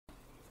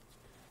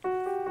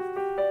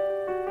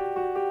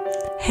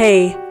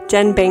Hey,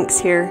 Jen Banks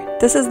here.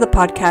 This is the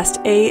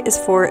podcast A is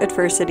for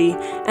Adversity,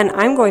 and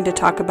I'm going to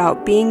talk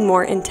about being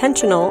more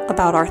intentional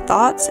about our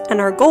thoughts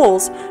and our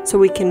goals so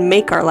we can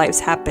make our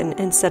lives happen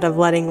instead of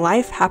letting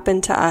life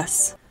happen to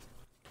us.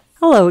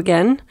 Hello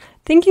again.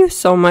 Thank you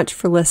so much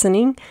for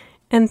listening,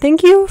 and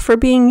thank you for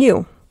being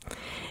you.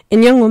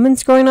 In Young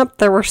Women's growing up,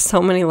 there were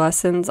so many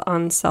lessons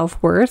on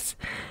self-worth,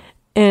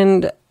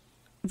 and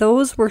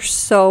those were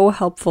so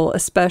helpful,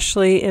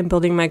 especially in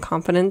building my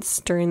confidence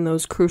during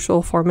those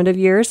crucial formative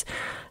years.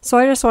 So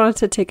I just wanted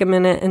to take a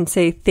minute and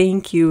say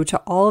thank you to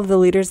all of the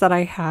leaders that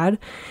I had.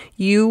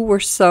 You were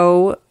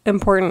so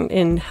important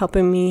in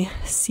helping me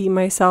see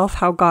myself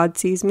how God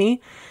sees me,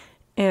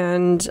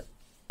 and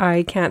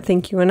I can't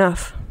thank you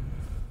enough.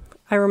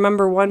 I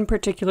remember one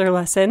particular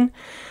lesson,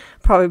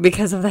 probably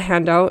because of the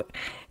handout.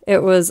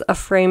 It was a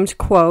framed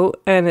quote,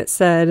 and it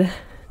said,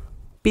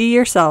 "Be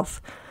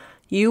yourself.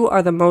 You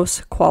are the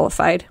most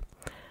qualified."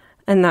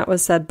 And that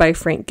was said by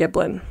Frank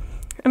Giblin.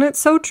 And it's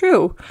so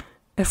true.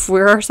 If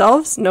we're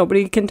ourselves,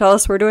 nobody can tell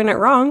us we're doing it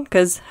wrong,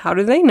 because how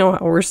do they know how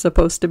we're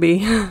supposed to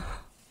be?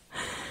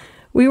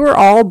 We were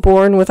all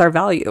born with our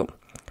value.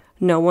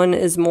 No one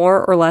is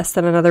more or less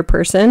than another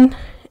person,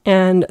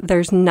 and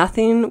there's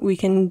nothing we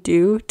can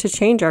do to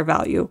change our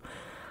value.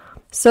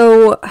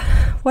 So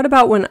what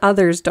about when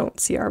others don't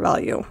see our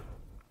value?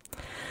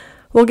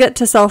 We'll get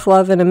to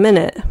self-love in a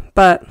minute,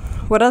 but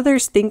what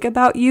others think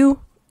about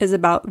you is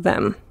about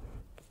them.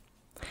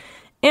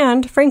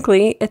 And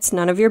frankly, it's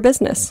none of your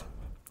business.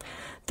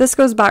 This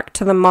goes back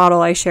to the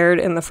model I shared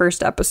in the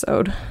first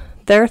episode.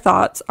 Their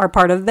thoughts are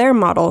part of their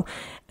model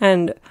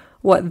and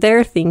what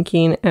they're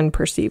thinking and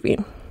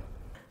perceiving.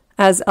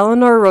 As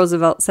Eleanor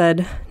Roosevelt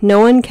said, "No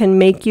one can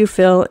make you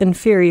feel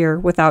inferior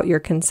without your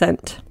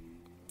consent."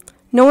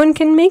 No one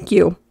can make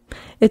you.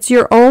 It's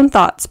your own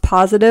thoughts,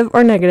 positive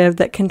or negative,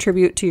 that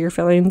contribute to your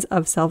feelings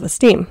of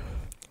self-esteem.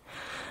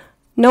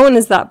 No one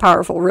is that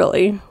powerful,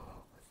 really,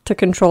 to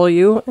control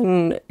you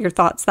and your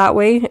thoughts that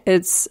way.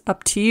 It's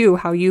up to you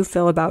how you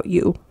feel about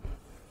you.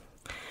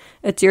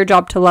 It's your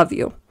job to love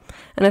you.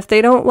 And if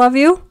they don't love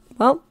you,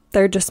 well,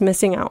 they're just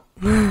missing out.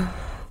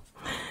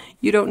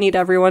 You don't need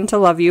everyone to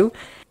love you,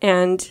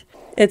 and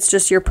it's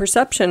just your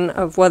perception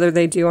of whether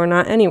they do or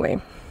not anyway.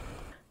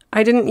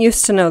 I didn't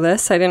used to know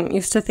this. I didn't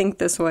used to think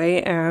this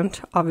way, and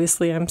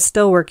obviously I'm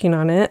still working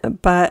on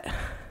it. But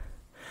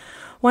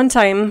one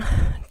time,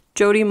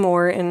 Jody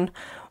Moore, in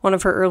one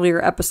of her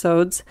earlier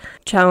episodes,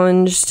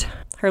 challenged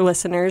her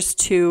listeners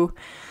to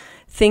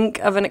think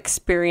of an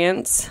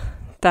experience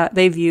that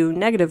they view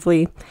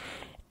negatively.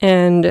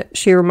 And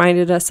she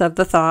reminded us of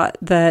the thought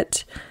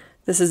that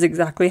this is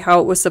exactly how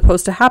it was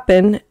supposed to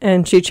happen,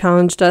 and she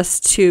challenged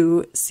us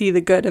to see the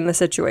good in the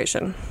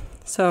situation.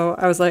 So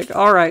I was like,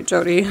 all right,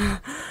 Jody,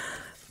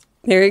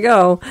 there you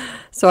go.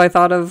 So I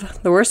thought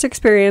of the worst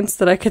experience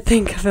that I could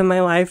think of in my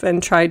life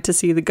and tried to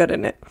see the good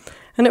in it.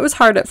 And it was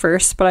hard at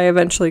first, but I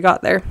eventually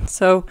got there.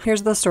 So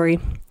here's the story.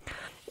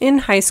 In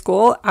high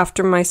school,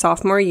 after my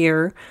sophomore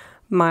year,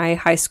 my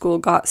high school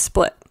got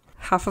split.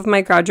 Half of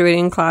my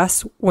graduating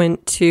class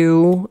went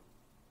to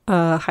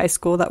a high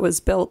school that was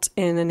built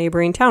in a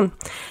neighboring town.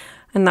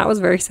 And that was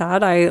very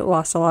sad. I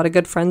lost a lot of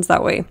good friends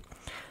that way.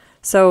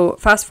 So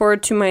fast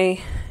forward to my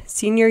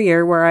senior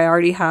year, where I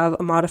already have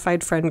a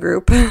modified friend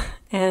group,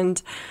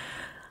 and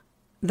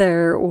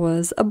there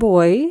was a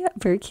boy,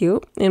 very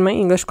cute, in my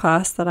English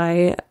class that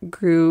I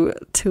grew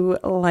to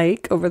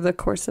like over the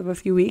course of a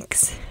few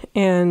weeks,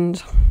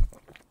 and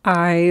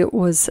I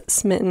was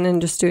smitten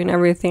and just doing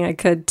everything I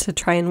could to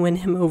try and win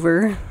him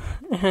over.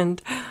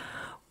 And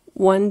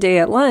one day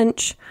at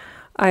lunch,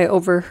 I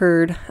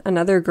overheard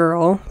another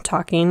girl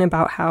talking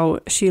about how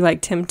she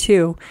liked him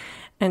too,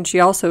 and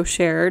she also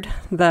shared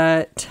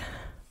that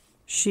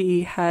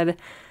she had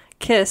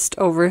kissed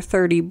over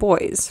 30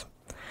 boys.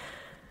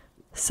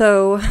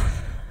 So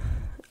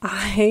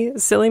I,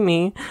 silly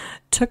me,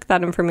 took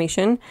that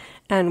information,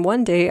 and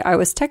one day I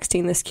was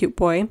texting this cute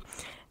boy,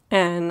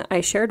 and I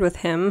shared with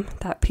him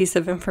that piece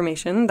of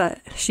information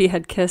that she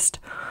had kissed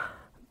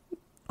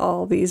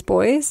all these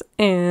boys,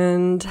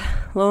 and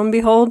lo and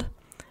behold,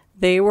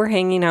 they were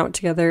hanging out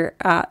together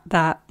at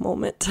that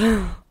moment.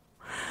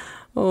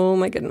 Oh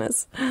my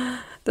goodness.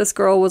 This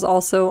girl was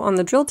also on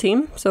the drill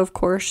team, so of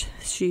course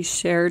she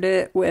shared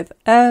it with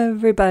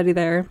everybody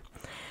there.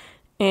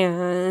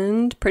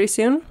 And pretty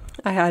soon,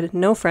 I had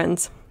no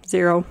friends.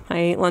 Zero. I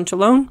ate lunch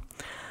alone.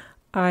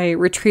 I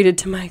retreated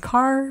to my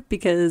car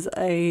because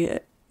I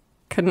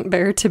couldn't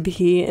bear to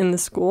be in the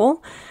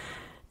school.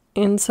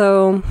 And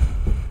so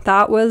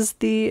that was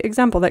the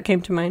example that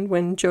came to mind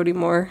when Jody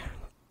Moore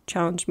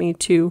challenged me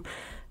to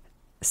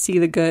see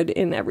the good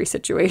in every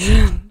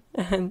situation.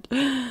 And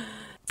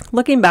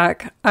looking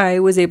back, I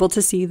was able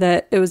to see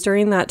that it was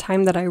during that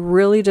time that I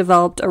really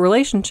developed a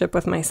relationship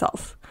with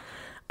myself.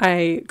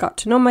 I got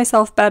to know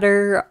myself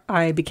better,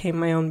 I became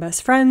my own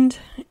best friend,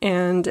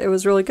 and it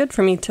was really good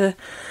for me to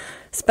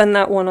spend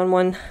that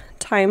one-on-one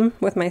time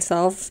with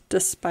myself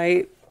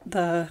despite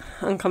the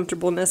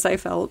uncomfortableness I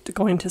felt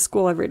going to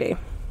school every day.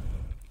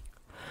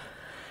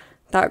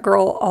 That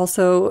girl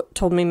also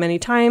told me many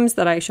times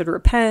that I should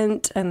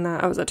repent and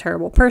that I was a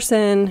terrible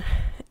person,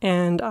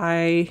 and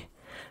I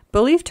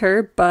believed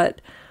her,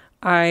 but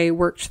I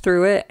worked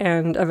through it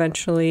and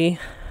eventually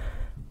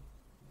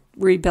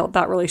rebuilt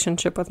that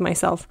relationship with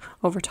myself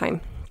over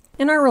time.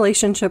 In our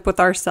relationship with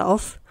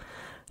ourselves,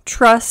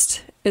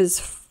 trust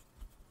is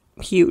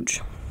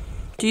huge.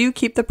 Do you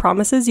keep the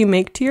promises you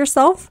make to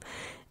yourself?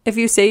 If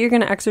you say you're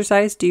going to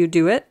exercise, do you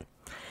do it?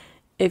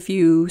 If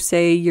you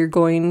say you're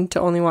going to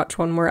only watch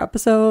one more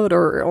episode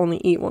or only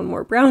eat one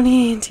more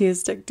brownie, do you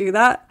stick to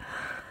that?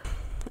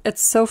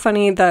 It's so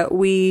funny that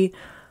we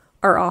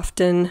are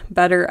often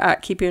better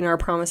at keeping our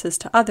promises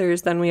to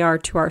others than we are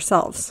to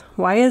ourselves.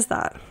 Why is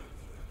that?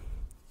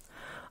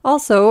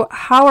 Also,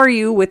 how are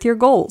you with your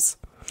goals?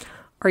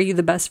 Are you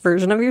the best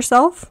version of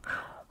yourself?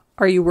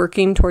 Are you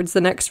working towards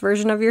the next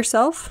version of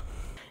yourself?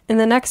 In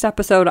the next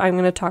episode, I'm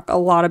going to talk a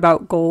lot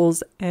about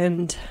goals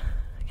and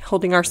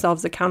holding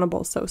ourselves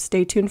accountable, so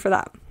stay tuned for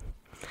that.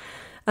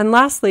 And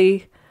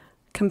lastly,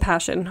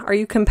 compassion. Are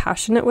you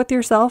compassionate with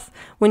yourself?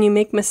 When you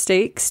make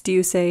mistakes, do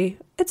you say,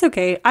 "It's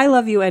okay, I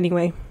love you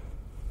anyway"?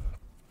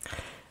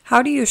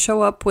 How do you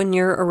show up when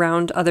you're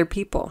around other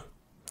people?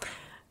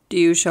 Do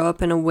you show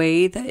up in a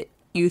way that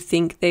you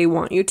think they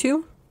want you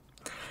to?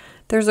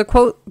 There's a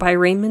quote by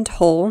Raymond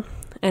Hull,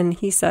 and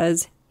he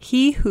says,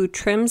 "He who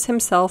trims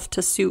himself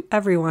to suit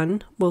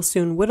everyone will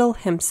soon whittle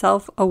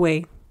himself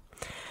away."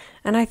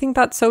 And I think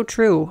that's so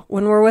true.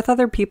 When we're with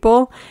other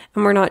people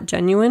and we're not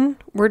genuine,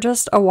 we're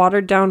just a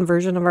watered down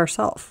version of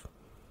ourselves.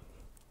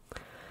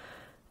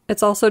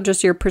 It's also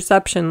just your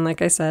perception,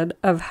 like I said,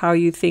 of how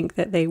you think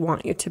that they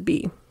want you to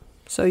be.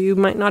 So you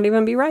might not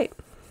even be right.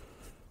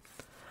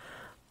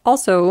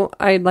 Also,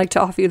 I'd like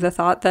to offer you the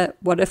thought that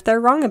what if they're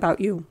wrong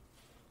about you?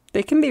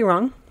 They can be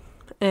wrong,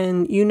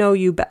 and you know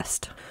you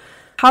best.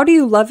 How do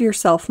you love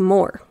yourself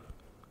more?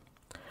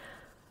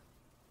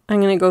 I'm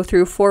going to go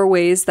through 4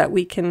 ways that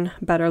we can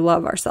better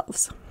love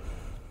ourselves.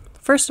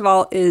 First of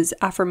all is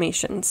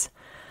affirmations.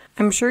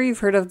 I'm sure you've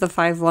heard of the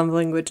 5 love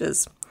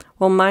languages.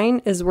 Well,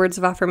 mine is words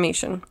of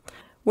affirmation.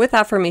 With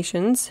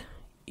affirmations,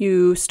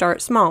 you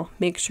start small.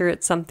 Make sure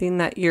it's something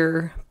that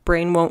your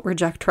brain won't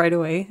reject right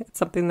away. It's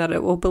something that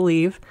it will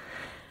believe.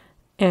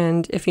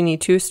 And if you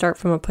need to, start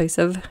from a place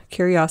of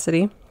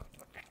curiosity.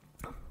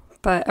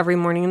 But every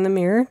morning in the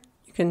mirror,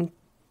 you can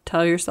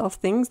tell yourself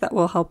things that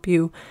will help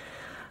you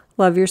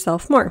love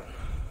yourself more.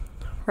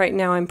 Right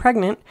now I'm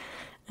pregnant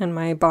and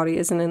my body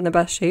isn't in the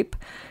best shape.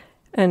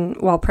 And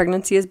while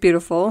pregnancy is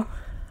beautiful,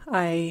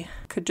 I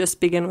could just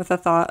begin with a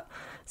thought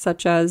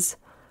such as,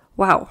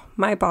 wow,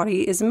 my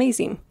body is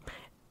amazing.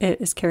 It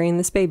is carrying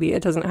this baby. I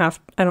don't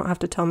have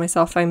to tell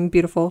myself I'm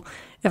beautiful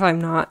if I'm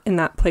not in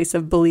that place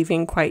of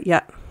believing quite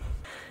yet.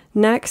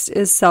 Next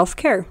is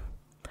self-care.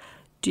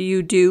 Do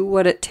you do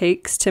what it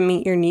takes to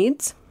meet your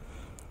needs?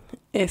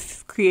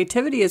 If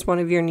creativity is one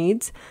of your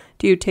needs,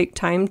 do you take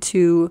time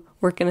to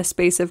work in a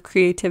space of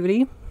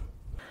creativity?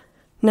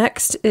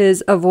 Next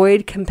is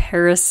avoid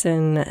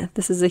comparison.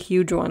 This is a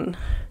huge one.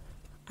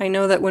 I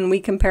know that when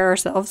we compare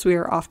ourselves, we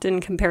are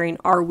often comparing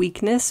our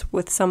weakness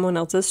with someone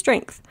else's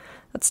strength.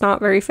 That's not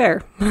very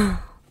fair.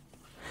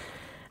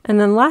 And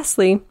then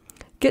lastly,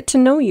 get to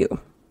know you.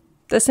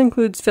 This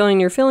includes feeling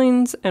your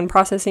feelings and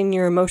processing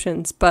your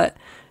emotions, but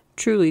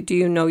truly, do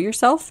you know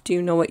yourself? Do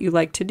you know what you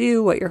like to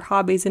do, what your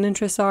hobbies and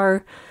interests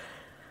are?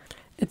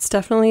 It's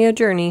definitely a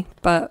journey,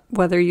 but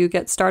whether you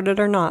get started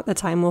or not, the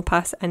time will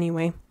pass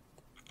anyway.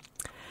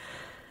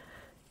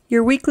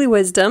 Your weekly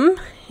wisdom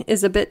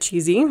is a bit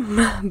cheesy,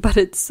 but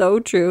it's so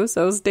true,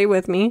 so stay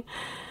with me.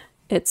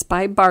 It's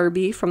by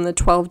Barbie from the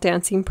 12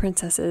 Dancing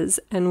Princesses,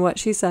 and what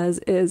she says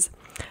is,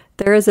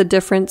 "There is a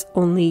difference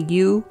only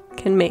you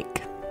can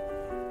make.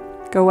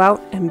 Go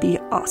out and be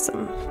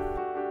awesome."